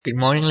Good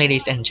morning,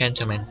 ladies and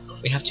gentlemen.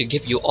 We have to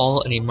give you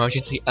all an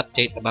emergency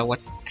update about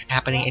what's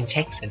happening in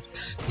Texas.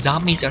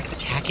 Zombies are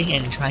attacking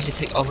and trying to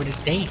take over the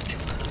state.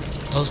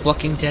 Those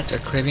walking dead are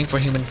craving for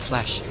human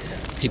flesh.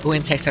 People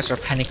in Texas are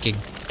panicking.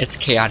 It's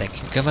chaotic.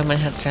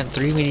 Government has sent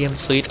 3 medium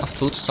fleet of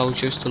foot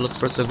soldiers to look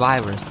for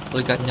survivors, but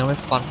we got no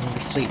response from the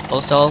fleet.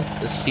 Also,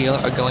 the SEAL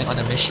are going on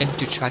a mission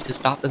to try to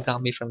stop the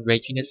zombie from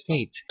raging the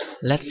state.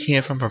 Let's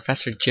hear from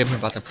Professor Jim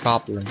about the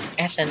problem.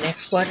 As an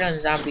expert on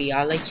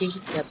zombieology,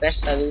 the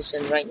best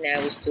solution right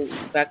now is to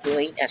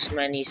evacuate as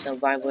many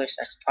survivors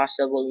as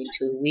possible in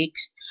 2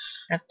 weeks.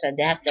 After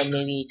that, the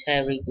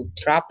military would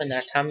drop an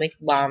atomic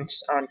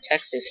bombs on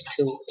Texas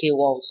to kill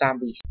all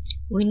zombies.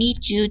 We need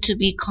you to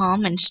be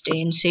calm and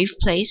stay in safe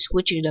place,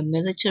 which the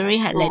military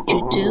had led you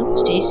to.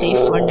 Stay safe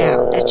for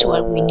now. That's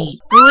what we need.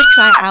 We will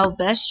try our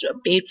best to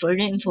update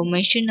further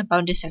information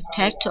about this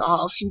attack to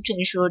all of you to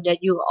ensure that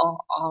you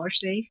all are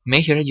safe.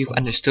 Make sure that you've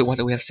understood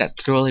what we have said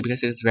thoroughly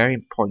because it is very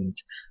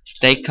important.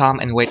 Stay calm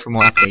and wait for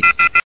more updates.